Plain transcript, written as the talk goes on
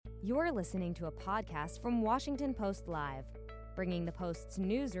You're listening to a podcast from Washington Post Live, bringing the Post's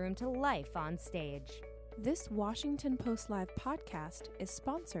newsroom to life on stage. This Washington Post Live podcast is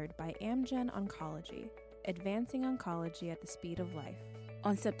sponsored by Amgen Oncology, advancing oncology at the speed of life.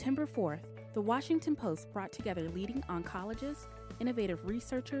 On September 4th, the Washington Post brought together leading oncologists, innovative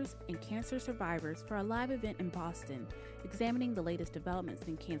researchers, and cancer survivors for a live event in Boston, examining the latest developments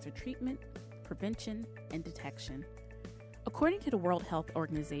in cancer treatment, prevention, and detection. According to the World Health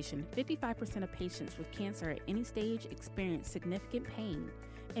Organization, 55% of patients with cancer at any stage experience significant pain,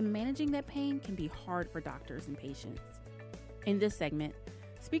 and managing that pain can be hard for doctors and patients. In this segment,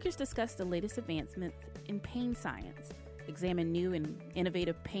 speakers discuss the latest advancements in pain science, examine new and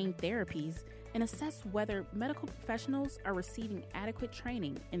innovative pain therapies, and assess whether medical professionals are receiving adequate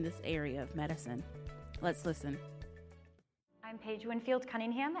training in this area of medicine. Let's listen. I'm Paige Winfield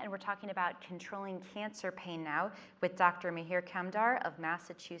Cunningham, and we're talking about controlling cancer pain now with Dr. Mihir Kamdar of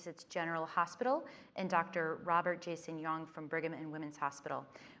Massachusetts General Hospital and Dr. Robert Jason Yong from Brigham and Women's Hospital.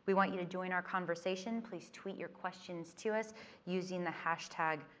 We want you to join our conversation. Please tweet your questions to us using the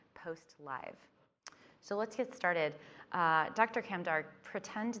hashtag #PostLive. So let's get started. Dr. Kamdar,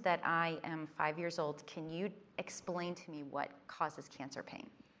 pretend that I am 5 years old. Can you explain to me what causes cancer pain?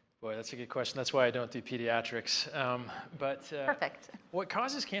 Boy, that's a good question. That's why I don't do pediatrics. Perfect. What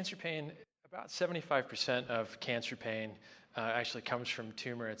causes cancer pain, about 75% of cancer pain actually comes from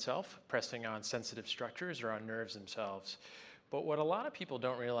tumor itself, pressing on sensitive structures or on nerves themselves. But what a lot of people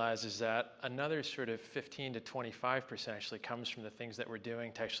don't realize is that another sort of 15 to 25% actually comes from the things that we're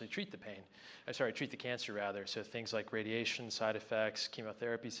doing to actually treat the treat the cancer rather. So things like radiation side effects,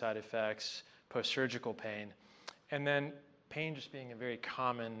 chemotherapy side effects, post-surgical pain. And then pain just being a very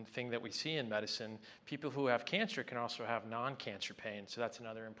common thing that we see in medicine, people who have cancer can also have non-cancer pain. So that's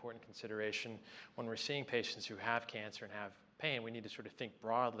another important consideration. When we're seeing patients who have cancer and have pain, we need to sort of think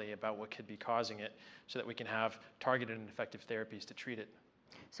broadly about what could be causing it so that we can have targeted and effective therapies to treat it.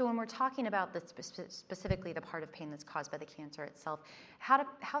 So when we're talking about specifically the part of pain that's caused by the cancer itself, how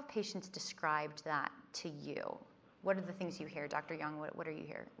have patients described that to you? What are the things you hear? Dr. Young, what do you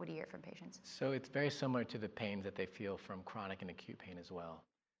hear from patients? So it's very similar to the pains that they feel from chronic and acute pain as well.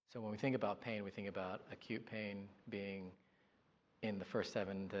 So when we think about pain, we think about acute pain being in the first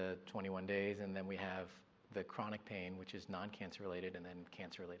 7 to 21 days, and then we have the chronic pain, which is non-cancer related, and then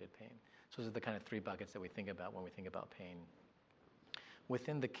cancer-related pain. So those are the kind of 3 buckets that we think about when we think about pain.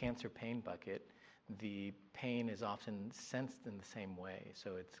 Within the cancer pain bucket, the pain is often sensed in the same way.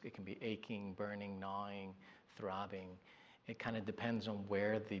 So it can be aching, burning, gnawing, throbbing. It kind of depends on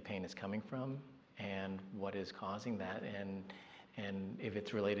where the pain is coming from and what is causing that. And if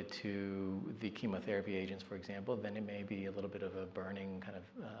it's related to the chemotherapy agents, for example, then it may be a little bit of a burning kind of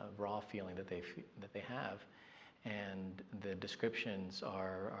raw feeling that they have. And the descriptions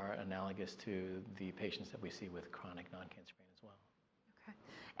are analogous to the patients that we see with chronic non-cancer pain as well. Okay.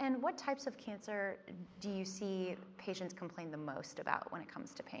 And what types of cancer do you see patients complain the most about when it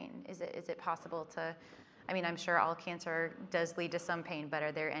comes to pain? Is it possible to, I mean, I'm sure all cancer does lead to some pain, but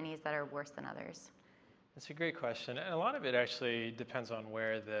are there any that are worse than others? That's a great question. And a lot of it actually depends on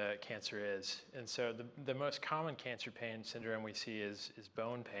where the cancer is. And so the most common cancer pain syndrome we see is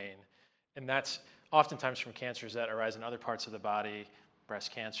bone pain. And that's oftentimes from cancers that arise in other parts of the body,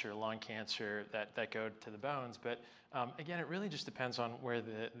 breast cancer, lung cancer, that go to the bones. But again, it really just depends on where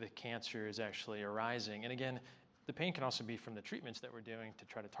the cancer is actually arising. And again, the pain can also be from the treatments that we're doing to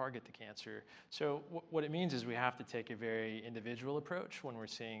try to target the cancer. So what it means is we have to take a very individual approach when we're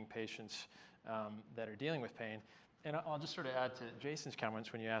seeing patients that are dealing with pain. And I'll just sort of add to Jason's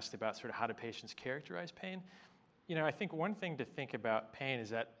comments when you asked about sort of how do patients characterize pain. You know, I think one thing to think about pain is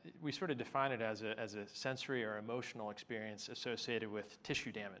that we sort of define it as a sensory or emotional experience associated with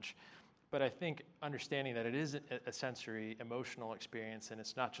tissue damage. But I think understanding that it is a sensory, emotional experience, and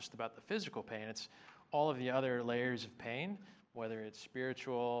it's not just about the physical pain, it's all of the other layers of pain, whether it's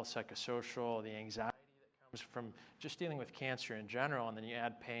spiritual, psychosocial, the anxiety that comes from just dealing with cancer in general, and then you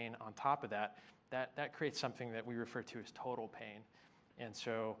add pain on top of that, that creates something that we refer to as total pain. And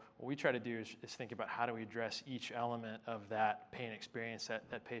so what we try to do is think about how do we address each element of that pain experience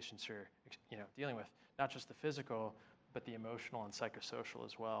that patients are dealing with, not just the physical, but the emotional and psychosocial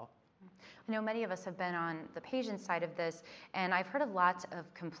as well. I know many of us have been on the patient side of this, and I've heard of lots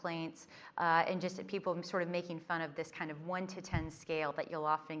of complaints and just people sort of making fun of this kind of 1 to 10 scale that you'll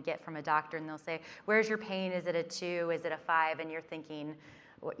often get from a doctor, and they'll say, where's your pain? Is it a 2? Is it a 5? And you're thinking,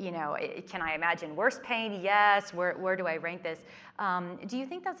 can I imagine worse pain? Yes. Where do I rank this? Do you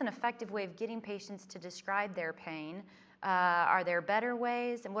think that's an effective way of getting patients to describe their pain? Are there better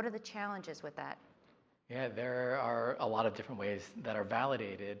ways? And what are the challenges with that? Yeah, there are a lot of different ways that are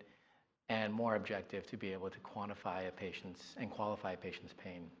validated and more objective to be able to quantify a patient's and qualify a patient's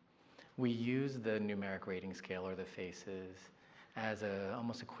pain. We use the numeric rating scale or the FACES as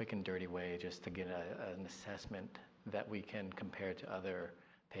almost a quick and dirty way just to get an assessment that we can compare to other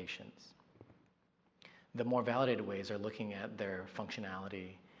patients. The more validated ways are looking at their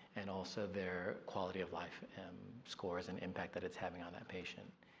functionality and also their quality of life scores and impact that it's having on that patient.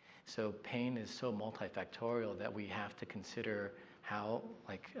 So pain is so multifactorial that we have to consider how,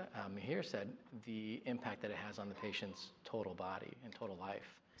 like Mihir said, the impact that it has on the patient's total body and total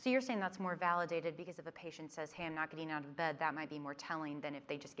life. So you're saying that's more validated because if a patient says, hey, I'm not getting out of bed, that might be more telling than if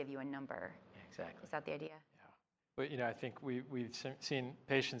they just give you a number. Yeah, exactly. Is that the idea? Yeah. But, I think we've seen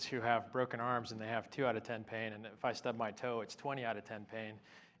patients who have broken arms and they have 2 out of 10 pain, and if I stub my toe, it's 20 out of 10 pain.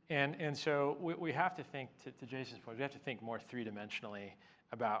 And so we have to think, to Jason's point, we have to think more three-dimensionally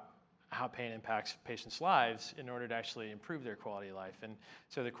about how pain impacts patients' lives in order to actually improve their quality of life. And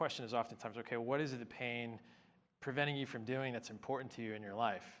so the question is oftentimes, okay, what is the pain preventing you from doing that's important to you in your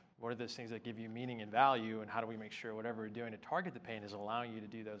life? What are those things that give you meaning and value, and how do we make sure whatever we're doing to target the pain is allowing you to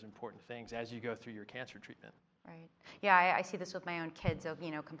do those important things as you go through your cancer treatment? Right. Yeah, I see this with my own kids. They'll,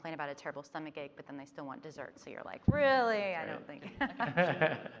 complain about a terrible stomach ache, but then they still want dessert. So you're like, really? Right. I don't think.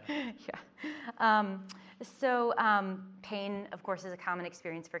 Yeah. So pain, of course, is a common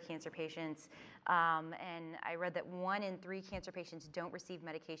experience for cancer patients. And I read that 1 in 3 cancer patients don't receive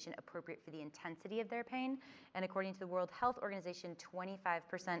medication appropriate for the intensity of their pain. And according to the World Health Organization,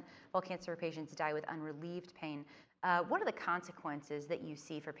 25% of all cancer patients die with unrelieved pain. What are the consequences that you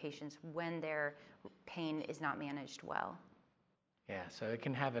see for patients when their pain is not managed well? Yeah, so it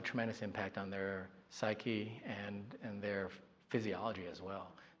can have a tremendous impact on their psyche and their physiology as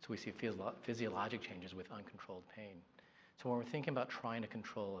well. So we see physiologic changes with uncontrolled pain. So when we're thinking about trying to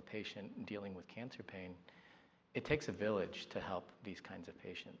control a patient dealing with cancer pain, it takes a village to help these kinds of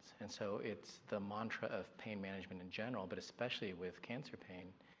patients. And so it's the mantra of pain management in general, but especially with cancer pain,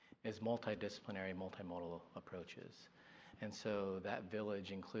 is multidisciplinary, multimodal approaches. And so that village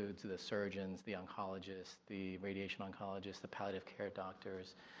includes the surgeons, the oncologists, the radiation oncologists, the palliative care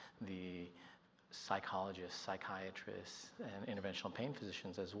doctors, the psychologists, psychiatrists, and interventional pain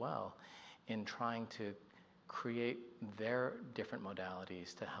physicians as well, in trying to create their different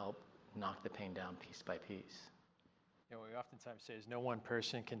modalities to help knock the pain down piece by piece. What we oftentimes say is no one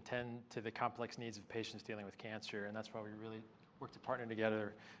person can tend to the complex needs of patients dealing with cancer, and that's why we really work to partner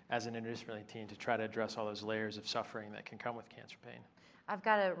together as an interdisciplinary team to try to address all those layers of suffering that can come with cancer pain. I've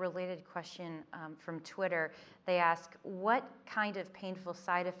got a related question from Twitter. They ask, what kind of painful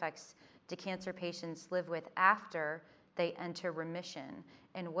side effects do cancer patients live with after they enter remission?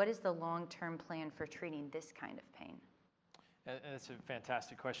 And what is the long-term plan for treating this kind of pain? And it's a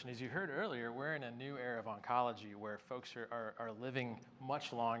fantastic question. As you heard earlier, we're in a new era of oncology where folks are living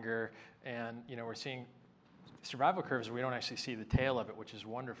much longer, and we're seeing survival curves where we don't actually see the tail of it, which is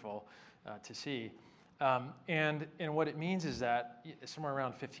wonderful to see. And what it means is that somewhere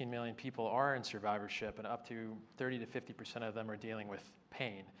around 15 million people are in survivorship, and up to 30 to 50% of them are dealing with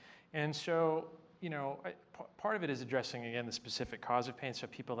pain. And so, part of it is addressing, again, the specific cause of pain. So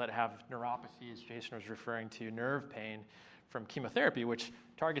people that have neuropathy, as Jason was referring to, nerve pain from chemotherapy, which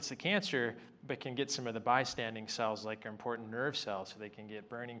targets the cancer, but can get some of the bystanding cells, like important nerve cells, so they can get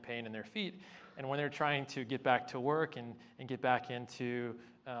burning pain in their feet. And when they're trying to get back to work and get back into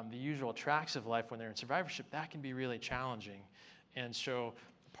the usual tracks of life when they're in survivorship, that can be really challenging. And so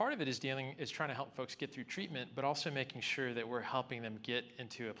part of it is trying to help folks get through treatment, but also making sure that we're helping them get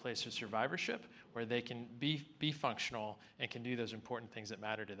into a place of survivorship where they can be functional and can do those important things that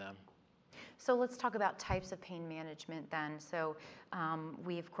matter to them. So let's talk about types of pain management then. So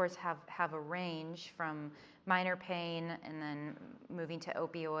we, of course, have a range from minor pain and then moving to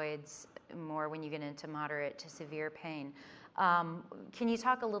opioids, more when you get into moderate to severe pain. Can you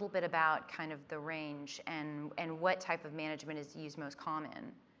talk a little bit about kind of the range and what type of management is used most commonly?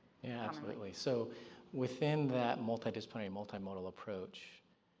 Yeah, absolutely. So within that multidisciplinary, multimodal approach,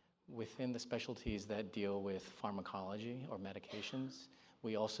 within the specialties that deal with pharmacology or medications,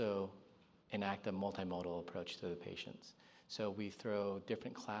 we also enact a multimodal approach to the patients. So we throw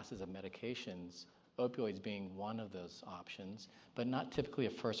different classes of medications, opioids being one of those options, but not typically a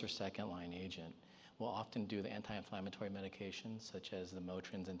first or second line agent. We'll often do the anti-inflammatory medications such as the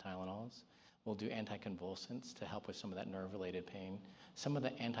Motrins and Tylenols. We'll do anticonvulsants to help with some of that nerve-related pain. Some of the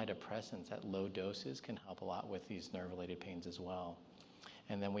antidepressants at low doses can help a lot with these nerve-related pains as well.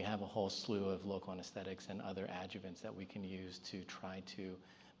 And then we have a whole slew of local anesthetics and other adjuvants that we can use to try to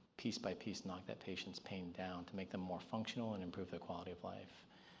piece by piece knock that patient's pain down to make them more functional and improve their quality of life.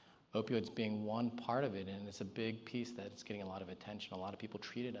 opioids being one part of it, and it's a big piece that's getting a lot of attention. A lot of people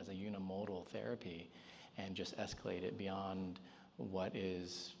treat it as a unimodal therapy and just escalate it beyond what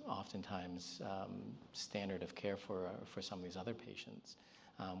is oftentimes standard of care for some of these other patients.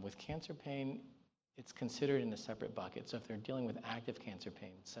 With cancer pain, it's considered in a separate bucket. So if they're dealing with active cancer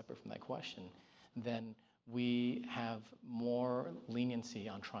pain, separate from that question, then we have more leniency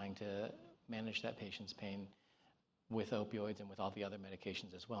on trying to manage that patient's pain with opioids and with all the other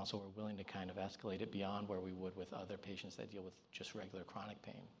medications as well. So we're willing to kind of escalate it beyond where we would with other patients that deal with just regular chronic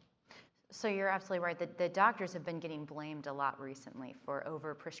pain. So you're absolutely right. The doctors have been getting blamed a lot recently for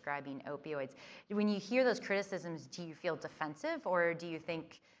over-prescribing opioids. When you hear those criticisms, do you feel defensive, or do you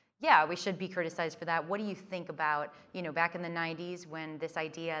think, yeah, we should be criticized for that? What do you think about, back in the 90s when this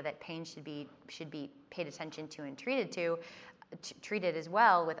idea that pain should be paid attention to and treated as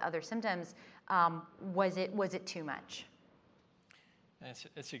well with other symptoms? Was it too much?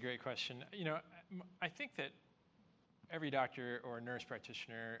 It's a great question. I think that every doctor or nurse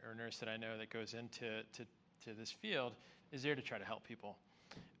practitioner or nurse that I know that goes into this field is there to try to help people.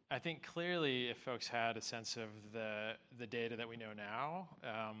 I think clearly if folks had a sense of the data that we know now,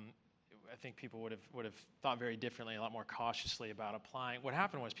 I think people would have thought very differently, a lot more cautiously about applying. What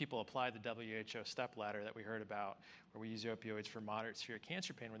happened was people applied the WHO step ladder that we heard about, where we use opioids for moderate severe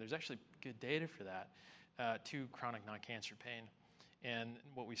cancer pain, where there's actually good data for that, to chronic non-cancer pain. And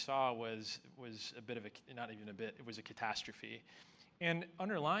what we saw was a bit of not even a bit, it was a catastrophe. And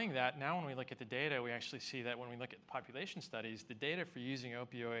underlying that, now when we look at the data, we actually see that when we look at population studies, the data for using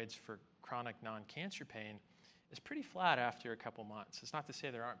opioids for chronic non-cancer pain is pretty flat after a couple months. It's not to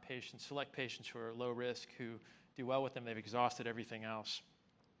say there aren't select patients who are low risk, who do well with them, they've exhausted everything else.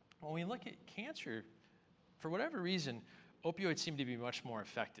 When we look at cancer, for whatever reason, opioids seem to be much more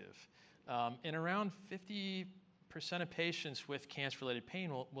effective. And around 50% of patients with cancer-related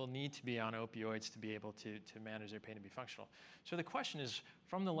pain will need to be on opioids to be able to manage their pain and be functional. So the question is,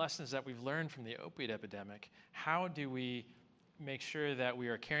 from the lessons that we've learned from the opioid epidemic, how do we make sure that we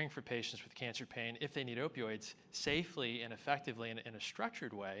are caring for patients with cancer pain, if they need opioids, safely and effectively in a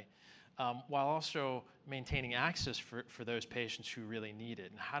structured way, while also maintaining access for those patients who really need it?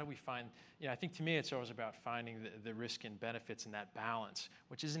 And how do we find, I think to me it's always about finding the risk and benefits in that balance,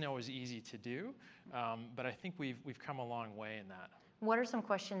 which isn't always easy to do, but I think we've come a long way in that. What are some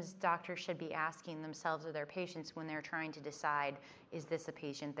questions doctors should be asking themselves or their patients when they're trying to decide, is this a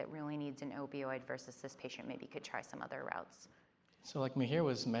patient that really needs an opioid versus this patient maybe could try some other routes? So like Mihir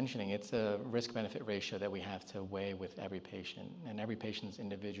was mentioning, it's a risk-benefit ratio that we have to weigh with every patient, and every patient's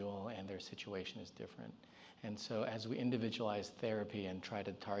individual and their situation is different. And so as we individualize therapy and try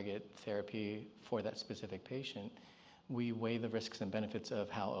to target therapy for that specific patient, we weigh the risks and benefits of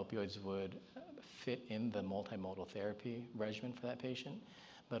how opioids would fit in the multimodal therapy regimen for that patient,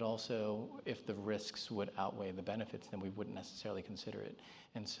 but also if the risks would outweigh the benefits, then we wouldn't necessarily consider it.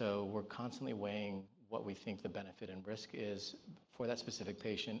 And so we're constantly weighing what we think the benefit and risk is for that specific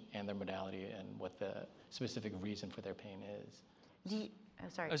patient and their modality and what the specific reason for their pain is.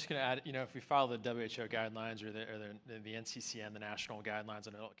 Sorry. I was just going to add, if we follow the WHO guidelines or the NCCN, the national guidelines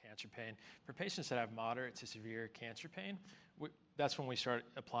on adult cancer pain, for patients that have moderate to severe cancer pain, that's when we start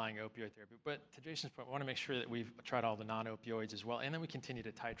applying opioid therapy. But to Jason's point, we want to make sure that we've tried all the non-opioids as well, and then we continue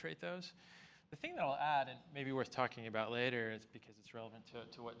to titrate those. The thing that I'll add, and maybe worth talking about later, is because it's relevant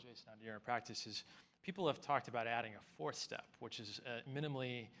to what Jason and I do in our practice, is people have talked about adding a fourth step, which is a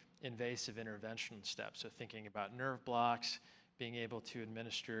minimally invasive intervention step. So thinking about nerve blocks, being able to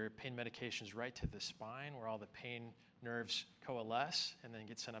administer pain medications right to the spine where all the pain nerves coalesce and then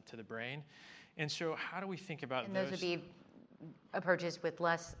get sent up to the brain. And so how do we think about those? And those would be approaches with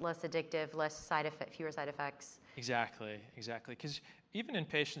less addictive, fewer side effects. Exactly. Because even in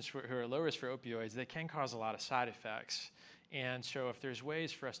patients who are low risk for opioids, they can cause a lot of side effects. And so if there's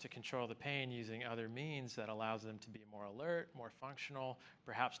ways for us to control the pain using other means that allows them to be more alert, more functional,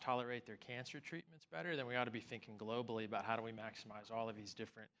 perhaps tolerate their cancer treatments better, then we ought to be thinking globally about how do we maximize all of these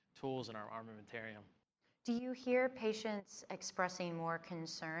different tools in our armamentarium. Do you hear patients expressing more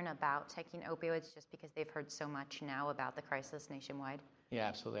concern about taking opioids just because they've heard so much now about the crisis nationwide? Yeah,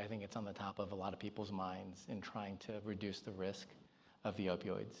 absolutely. I think it's on the top of a lot of people's minds in trying to reduce the risk of the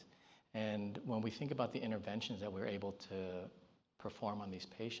opioids. And when we think about the interventions that we're able to perform on these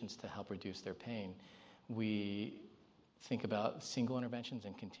patients to help reduce their pain, we think about single interventions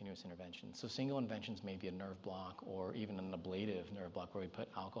and continuous interventions. So single interventions may be a nerve block or even an ablative nerve block where we put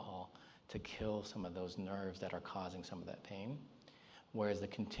alcohol to kill some of those nerves that are causing some of that pain. Whereas the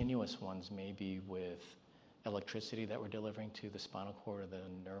continuous ones may be with electricity that we're delivering to the spinal cord or the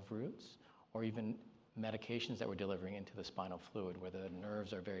nerve roots, or even medications that we're delivering into the spinal fluid, where the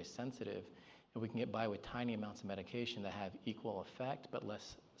nerves are very sensitive, and we can get by with tiny amounts of medication that have equal effect but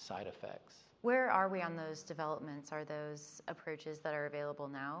less side effects. Where are we on those developments? Are those approaches that are available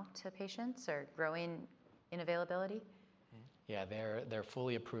now to patients or growing in availability? Yeah, they're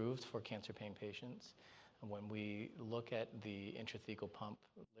fully approved for cancer pain patients. And when we look at the intrathecal pump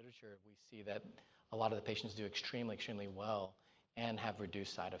literature, we see that a lot of the patients do extremely, extremely well and have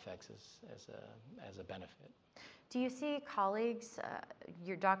reduced side effects as a benefit. Do you see colleagues,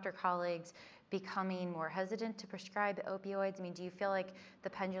 your doctor colleagues, becoming more hesitant to prescribe opioids? I mean, do you feel like the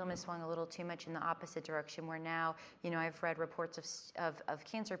pendulum has swung a little too much in the opposite direction, where now, I've read reports of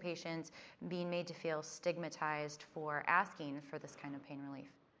cancer patients being made to feel stigmatized for asking for this kind of pain relief?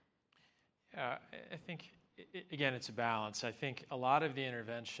 Yeah, I think, again, it's a balance. I think a lot of the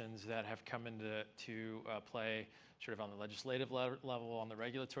interventions that have come into play sort of on the legislative level, on the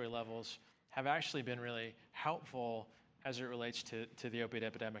regulatory levels, have actually been really helpful as it relates to the opioid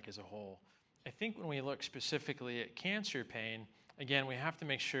epidemic as a whole. I think when we look specifically at cancer pain, again, we have to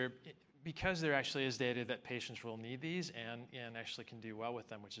make sure, because there actually is data that patients will need these and actually can do well with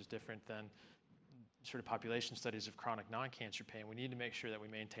them, which is different than sort of population studies of chronic non-cancer pain, we need to make sure that we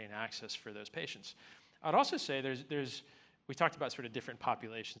maintain access for those patients. I'd also say we talked about sort of different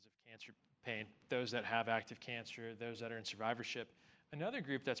populations of cancer pain, those that have active cancer, those that are in survivorship. Another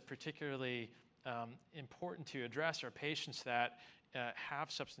group that's particularly important to address are patients that have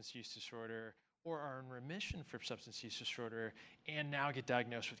substance use disorder or are in remission for substance use disorder and now get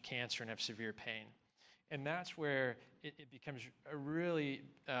diagnosed with cancer and have severe pain. And that's where it becomes a really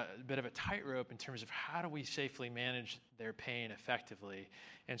bit of a tightrope in terms of how do we safely manage their pain effectively.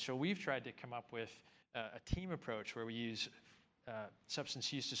 And so we've tried to come up with a team approach where we use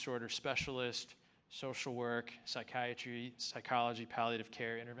substance use disorder specialists, social work, psychiatry, psychology, palliative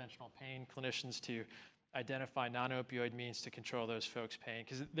care, interventional pain clinicians to identify non-opioid means to control those folks' pain,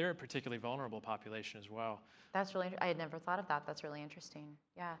 because they're a particularly vulnerable population as well. That's really, I had never thought of that. That's really interesting.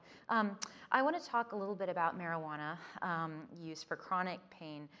 Yeah. I want to talk a little bit about marijuana use for chronic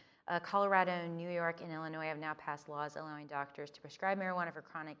pain. Colorado, New York, and Illinois have now passed laws allowing doctors to prescribe marijuana for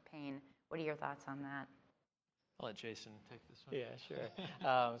chronic pain. What are your thoughts on that? I'll let Jason take this one. Yeah,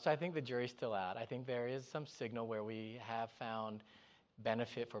 sure. So I think the jury's still out. I think there is some signal where we have found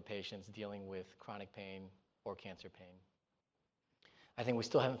benefit for patients dealing with chronic pain or cancer pain. I think we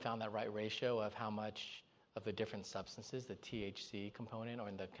still haven't found that right ratio of how much of the different substances, the THC component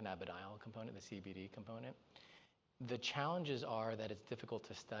or the cannabidiol component, the CBD component. The challenges are that it's difficult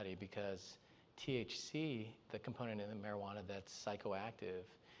to study because THC, the component in the marijuana that's psychoactive,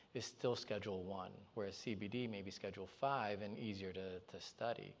 is still Schedule 1, whereas CBD may be Schedule 5 and easier to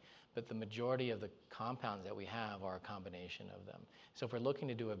study. But the majority of the compounds that we have are a combination of them. So if we're looking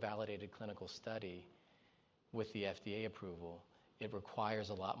to do a validated clinical study with the FDA approval, it requires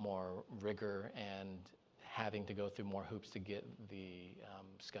a lot more rigor and having to go through more hoops to get the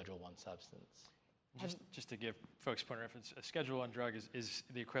Schedule 1 substance. Just to give folks a point of reference, a Schedule 1 drug is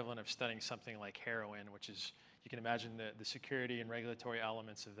the equivalent of studying something like heroin, which is, you can imagine the security and regulatory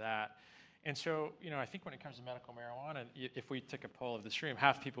elements of that. And so, I think when it comes to medical marijuana, if we took a poll of this room,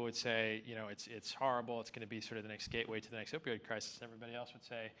 half people would say, it's horrible, it's going to be sort of the next gateway to the next opioid crisis. Everybody else would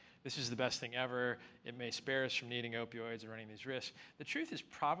say, this is the best thing ever. It may spare us from needing opioids and running these risks. The truth is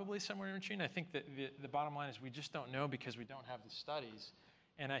probably somewhere in between. I think that the bottom line is we just don't know because we don't have the studies.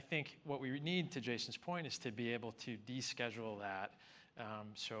 And I think what we need, to Jason's point, is to be able to deschedule that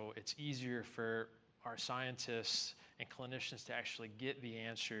so it's easier for our scientists and clinicians to actually get the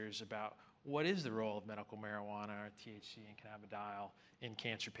answers about what is the role of medical marijuana, or THC and cannabidiol in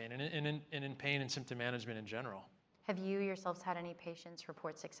cancer pain and in pain and symptom management in general. Have you yourselves had any patients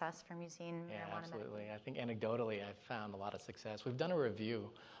report success from using marijuana? Yeah, absolutely. I think anecdotally I've found a lot of success. We've done a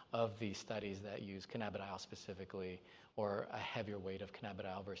review of the studies that use cannabidiol specifically, or a heavier weight of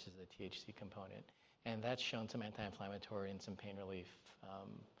cannabidiol versus the THC component. And that's shown some anti-inflammatory and some pain relief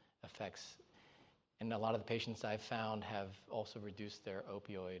effects. And a lot of the patients I've found have also reduced their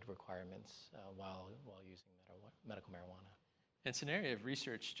opioid requirements while using medical marijuana. It's an area of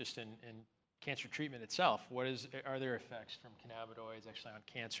research just in cancer treatment itself. Are there effects from cannabinoids actually on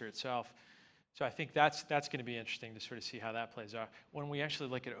cancer itself? So I think that's going to be interesting to sort of see how that plays out. When we actually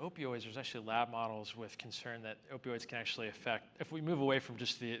look at opioids, there's actually lab models with concern that opioids can actually affect, if we move away from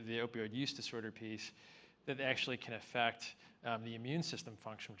just the opioid use disorder piece, that they actually can affect the immune system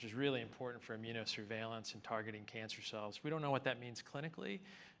function, which is really important for immunosurveillance and targeting cancer cells. We don't know what that means clinically,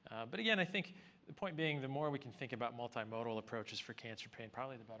 but again, I think the point being, the more we can think about multimodal approaches for cancer pain,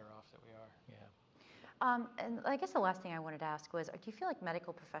 probably the better off that we are. Yeah. And I guess the last thing I wanted to ask was, do you feel like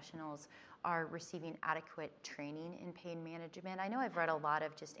medical professionals are receiving adequate training in pain management? I know I've read a lot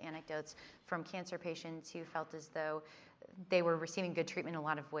of just anecdotes from cancer patients who felt as though they were receiving good treatment in a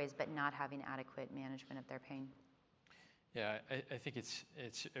lot of ways, but not having adequate management of their pain. Yeah, I think it's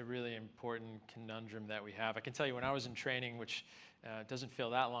a really important conundrum that we have. I can tell you when I was in training, which doesn't feel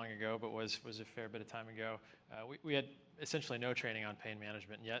that long ago, but was a fair bit of time ago, we had essentially no training on pain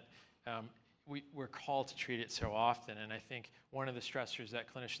management, and yet we're called to treat it so often. And I think one of the stressors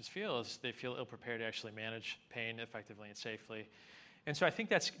that clinicians feel is they feel ill-prepared to actually manage pain effectively and safely. And so I think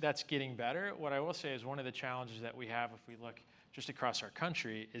that's getting better. What I will say is one of the challenges that we have if we look just across our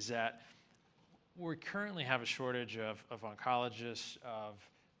country is that we currently have a shortage of oncologists, of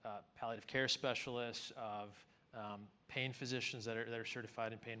palliative care specialists, of pain physicians that are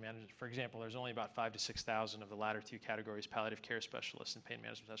certified in pain management. For example, there's only about 5,000 to 6,000 of the latter two categories, palliative care specialists and pain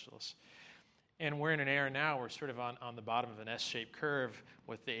management specialists. And we're in an era now where we're sort of on the bottom of an S-shaped curve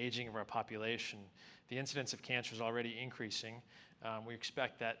with the aging of our population. The incidence of cancer is already increasing. We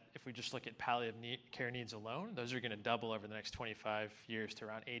expect that if we just look at palliative care needs alone, those are going to double over the next 25 years to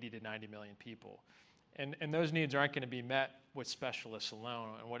around 80 to 90 million people. And those needs aren't going to be met with specialists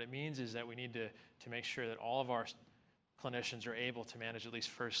alone. And what it means is that we need to make sure that all of our clinicians are able to manage at least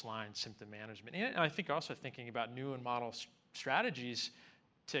first-line symptom management. And I think also thinking about new and model strategies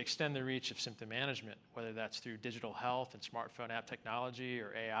to extend the reach of symptom management, whether that's through digital health and smartphone app technology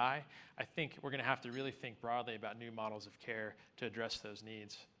or AI. I think we're going to have to really think broadly about new models of care to address those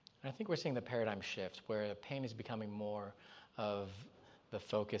needs. And I think we're seeing the paradigm shift where pain is becoming more of the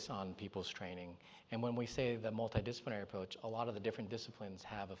focus on people's training. And when we say the multidisciplinary approach, a lot of the different disciplines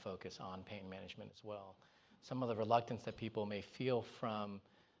have a focus on pain management as well. Some of the reluctance that people may feel from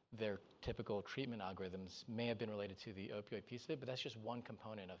their typical treatment algorithms may have been related to the opioid piece of it, but that's just one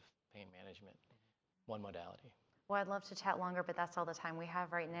component of pain management, one modality. Well, I'd love to chat longer, but that's all the time we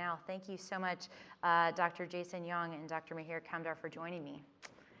have right now. Thank you so much, Dr. Jason Young and Dr. Mihir Kamdar, for joining me.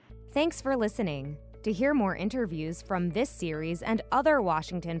 Thanks for listening. To hear more interviews from this series and other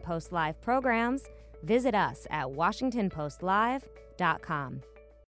Washington Post Live programs, visit us at WashingtonPostLive.com.